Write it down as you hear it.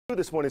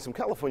This morning, some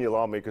California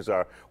lawmakers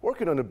are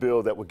working on a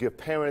bill that would give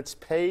parents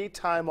paid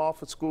time off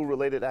for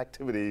school-related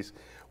activities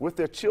with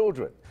their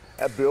children.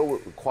 That bill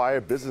would require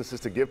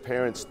businesses to give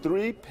parents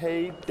 3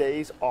 paid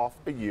days off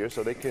a year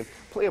so they can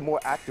play a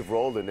more active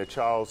role in their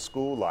child's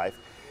school life.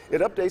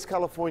 It updates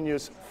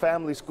California's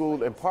Family,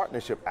 School, and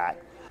Partnership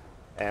Act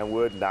and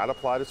would not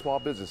apply to small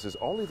businesses,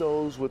 only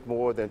those with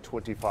more than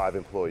 25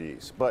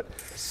 employees. But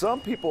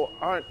some people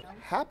aren't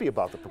happy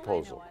about the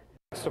proposal.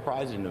 It's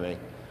surprising to me.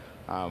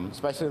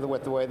 Especially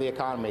with the way the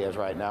economy is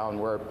right now and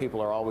where people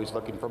are always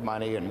looking for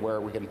money and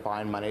where we can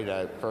find money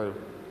for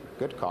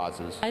good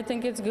causes. I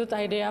think it's a good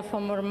idea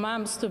for more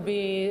moms to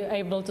be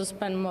able to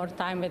spend more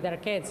time with their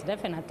kids,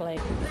 definitely.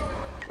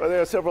 Well,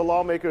 there are several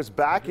lawmakers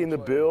backing the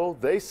bill.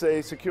 They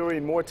say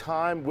securing more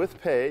time with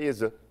pay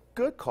is a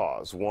good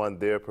cause, one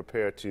they're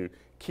prepared to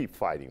keep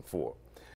fighting for.